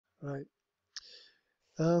Right.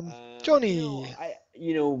 Johnny.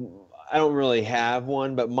 I don't really have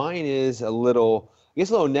one, but mine is a little, I guess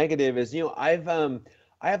a little negative is, I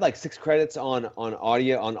have like 6 credits on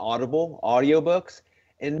audio on Audible audiobooks,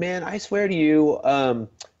 and man, I swear to you, I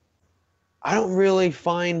don't really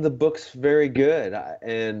find the books very good.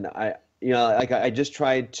 I just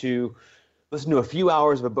tried to listen to a few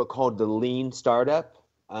hours of a book called The Lean Startup.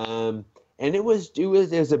 And it was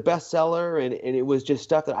a bestseller, and it was just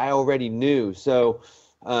stuff that I already knew. So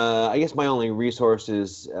I guess my only resource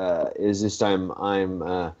is just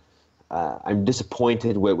I'm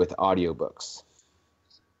disappointed with audiobooks.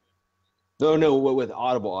 No, with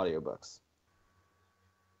Audible audiobooks.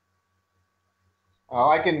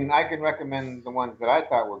 I can recommend the ones that I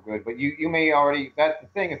thought were good, but you may already. That's the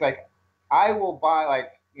thing. It's like I will buy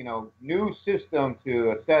like new system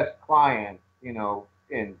to assess clients,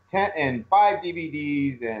 in 5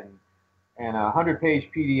 DVDs and 100-page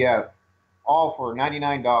PDF, all for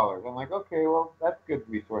 $99. I'm like, okay, well that's a good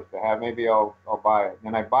resource to have. Maybe I'll buy it.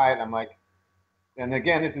 And I buy it. And I'm like, and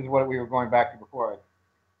again, this is what we were going back to before.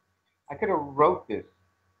 I could have wrote this,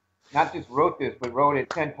 not just wrote this, but wrote it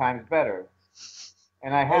 10 times better,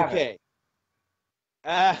 and I haven't.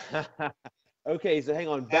 Okay. Okay, so hang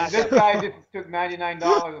on, And back this up. guy just took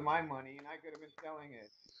 $99 of my money, and I could have been selling it.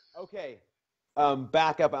 Okay.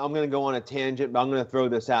 Back up. I'm going to go on a tangent, but I'm going to throw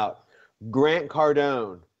this out. Grant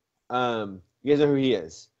Cardone. You guys know who he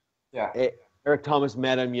is? Yeah. Eric Thomas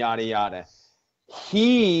met him, yada, yada.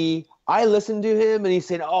 I listened to him, and he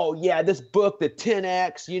said, oh, yeah, this book, the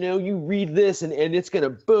 10X, you read this, and it's going to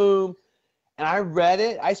boom. And I read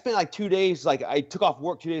it. I spent like 2 days, like I took off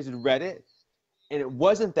work 2 days and read it, and it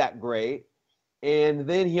wasn't that great. And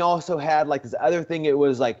then he also had like this other thing. It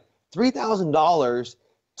was like $3,000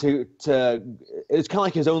 to it's kind of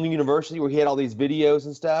like his own university where he had all these videos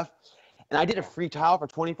and stuff. And I did a free trial for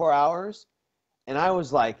 24 hours, and I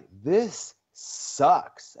was like, this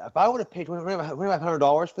sucks. If I would have paid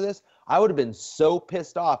 $2,500 for this, I would have been so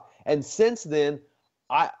pissed off. And since then,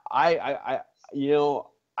 I've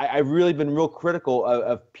really been real critical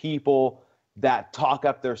of people that talk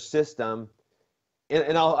up their system.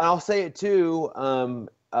 And I'll say it too, and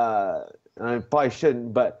I probably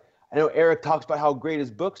shouldn't, but I know Eric talks about how great his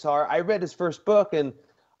books are. I read his first book, and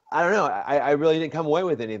I don't know, I really didn't come away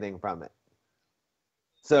with anything from it.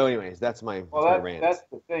 So, anyways, that's my Well, rant. that's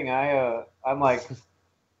the thing. I'm like, this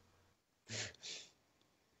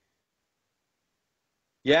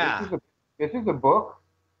Yeah, is a book.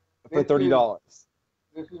 for This is $30.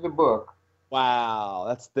 this is a book. Wow,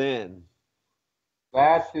 that's thin.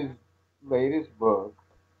 That's his latest book.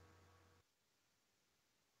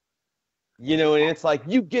 And it's like,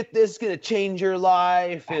 you get this, it's gonna change your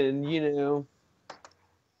life, and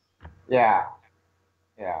Yeah,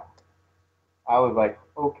 yeah. I was like,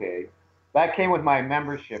 okay. That came with my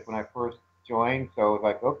membership when I first joined, so I was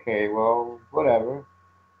like, okay, well, whatever.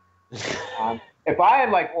 If I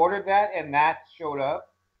had like ordered that and that showed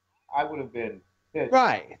up, I would have been pissed.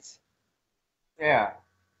 right, Yeah.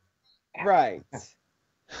 right.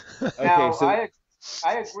 Okay, Now so I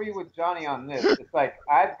agree with Johnny on this. It's like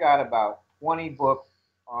I've got about 20 books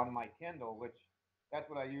on my Kindle, which that's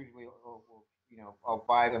what I usually I'll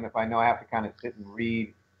buy them if I know I have to kind of sit and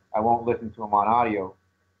read. I won't listen to them on audio.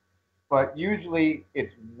 But usually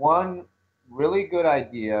it's one really good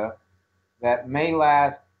idea that may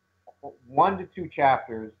last 1 to 2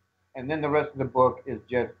 chapters, and then the rest of the book is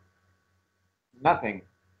just nothing.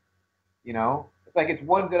 It's like it's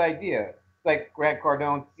one good idea. It's like Grant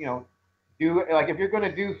Cardone, do like if you're going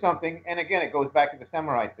to do something, and again it goes back to the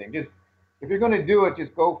samurai thing. Just if you're going to do it,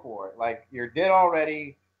 just go for it. Like you're dead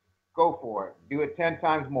already, go for it. Do it 10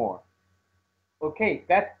 times more. Okay,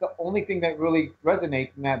 that's the only thing that really resonates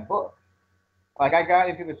in that book. Like I got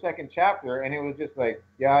into the second chapter, and it was just like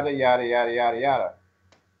yada yada yada yada yada,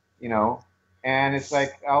 you know. And it's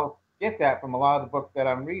like I'll get that from a lot of the books that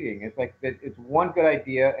I'm reading. It's like that it's one good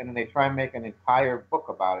idea, and then they try and make an entire book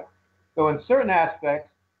about it. So in certain aspects,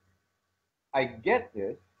 I get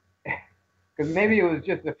this because maybe it was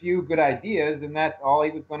just a few good ideas, and that's all he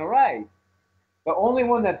was going to write. The only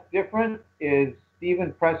one that's different is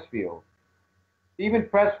Stephen Pressfield. Stephen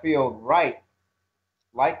Pressfield writes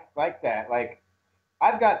like that. Like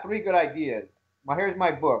I've got 3 good ideas. Here's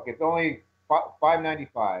my book. It's only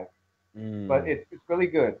 $5.95, but it's really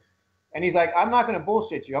good. And he's like, I'm not going to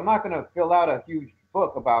bullshit you. I'm not going to fill out a huge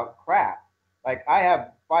book about crap. Like I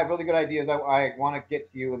have 5 really good ideas I want to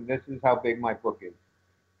get to you, and this is how big my book is.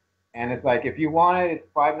 And it's like if you want it, it's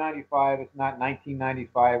 $5.95. It's not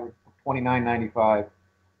 $19.95 or $29.95.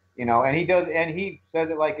 And he does, and he says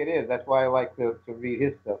it like it is. That's why I like to read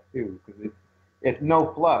his stuff too, because It's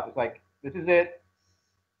no fluff. It's like, this is it.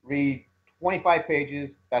 Read 25 pages.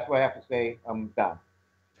 That's what I have to say. I'm done.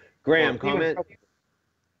 Graham, So Stephen, comment.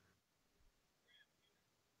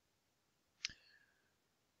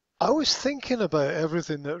 I was thinking about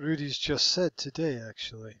everything that Rudy's just said today,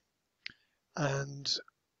 actually, and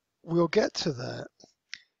we'll get to that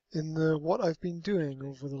in the what I've been doing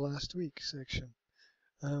over the last week section.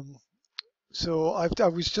 So I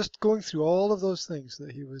was just going through all of those things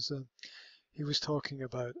that he was talking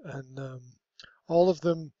about, and all of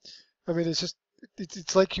them. I mean,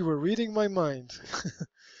 it's like you were reading my mind,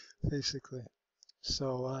 basically.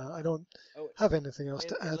 So I don't Oh, have anything else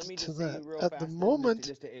to and add let me to just say that real at the fast then, moment.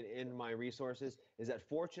 just to end my resources, is that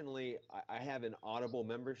fortunately I have an Audible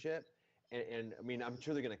membership, and I mean I'm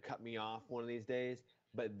sure they're going to cut me off one of these days,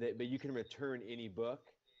 but you can return any book,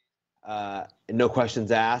 no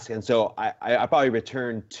questions asked, and so I probably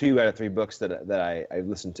returned 2 out of 3 books that I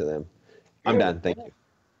listened to them. I'm good. done. Thank you.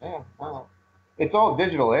 Yeah. Well, it's all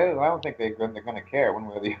digital. Eh? I don't think they're going to care one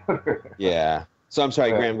way or the other. Yeah. So I'm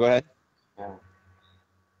sorry, But, Graham. Go ahead. yeah.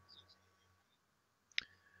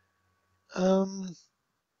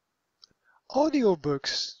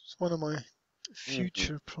 Audiobooks is one of my Mm-hmm.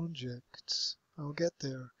 future projects. I'll get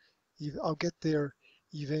there. I'll get there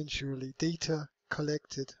eventually. Data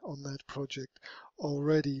collected on that project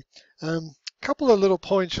already. Couple of little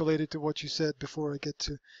points related to what you said before I get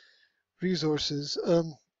to resources. I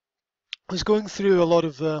was going through a lot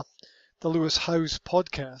of the Lewis House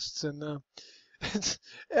podcasts, and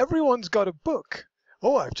everyone's got a book.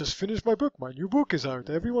 Oh, I've just finished my book. My new book is out.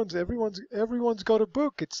 Everyone's got a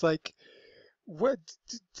book. It's like, what?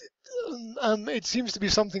 It seems to be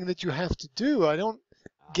something that you have to do. I don't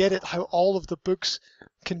get it how all of the books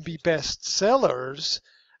can be bestsellers,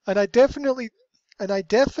 and I definitely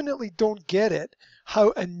don't get it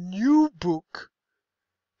how a new book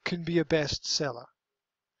can be a bestseller.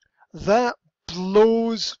 That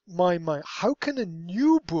blows my mind. How can a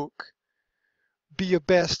new book be a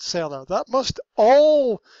bestseller? That must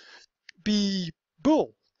all be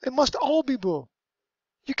bull. It must all be bull.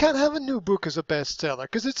 You can't have a new book as a bestseller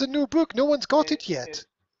because it's a new book. No one's got it yet.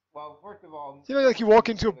 Well, first of all, You know, no like you one walk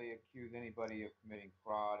can into a really accuse anybody of committing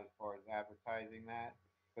fraud as far as advertising that,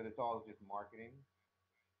 because it's all just marketing.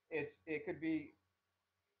 It could be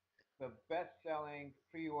the best-selling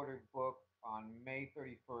pre-ordered book on May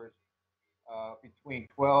 31st, between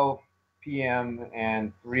 12 p.m.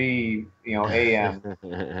 and 3 a.m.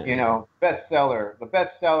 Bestseller, the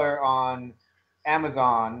bestseller on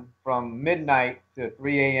Amazon from midnight to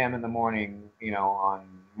 3 a.m. in the morning, on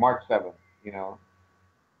March 7th,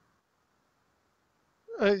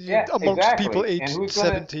 Yeah, amongst people exactly. And aged who's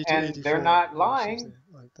gonna? 70 to And they're 84 not or lying, something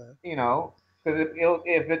like that. because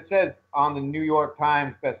if it says on the New York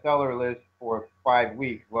Times bestseller list for 5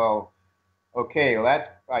 weeks, well, okay, well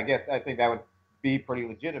I think that would be pretty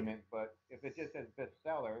legitimate. But if it just says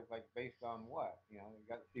bestseller, it's like based on what? You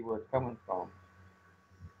got to see where it's coming from.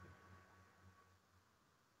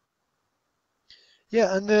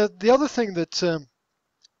 Yeah, and the other thing that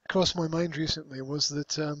crossed my mind recently was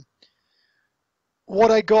that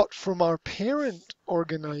what I got from our parent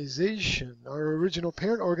organization, our original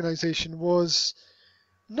parent organization, was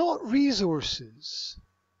not resources,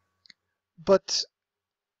 but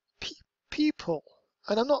people.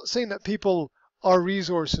 And I'm not saying that people are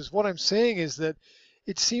resources. What I'm saying is that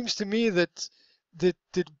it seems to me that that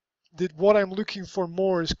that what I'm looking for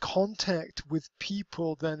more is contact with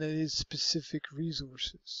people than it is specific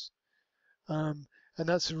resources. And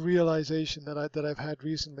that's a realization that I've had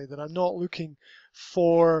recently, that I'm not looking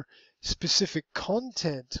for specific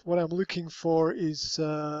content. What I'm looking for is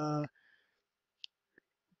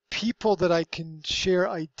people that I can share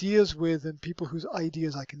ideas with, and people whose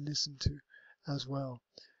ideas I can listen to as well.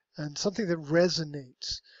 And something that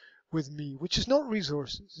resonates with me, which is not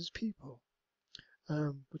resources, it's people,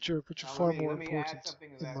 which are Now far more let me add important something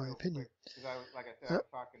to in that my real opinion. quick, because like I said, I Uh, was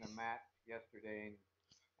talking to Matt yesterday,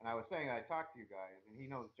 and I was saying that I talked to you guys, and he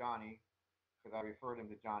knows Johnny because I referred him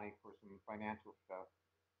to Johnny for some financial stuff.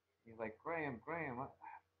 He's like, Graham,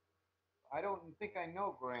 I don't think I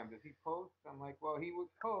know Graham. Does he post? I'm like, well, he would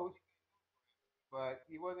post, but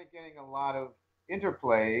he wasn't getting a lot of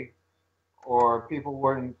interplay, or people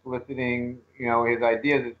weren't soliciting, his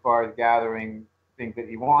ideas as far as gathering things that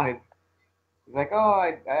he wanted. He's like,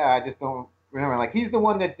 oh, I just don't remember. Like, he's the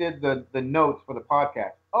one that did the notes for the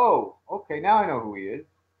podcast. Oh, okay, now I know who he is.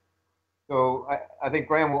 So I think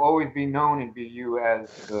Graham will always be known and be you as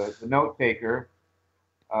the note taker.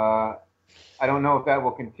 I don't know if that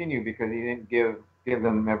will continue because he didn't give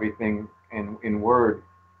them everything in word.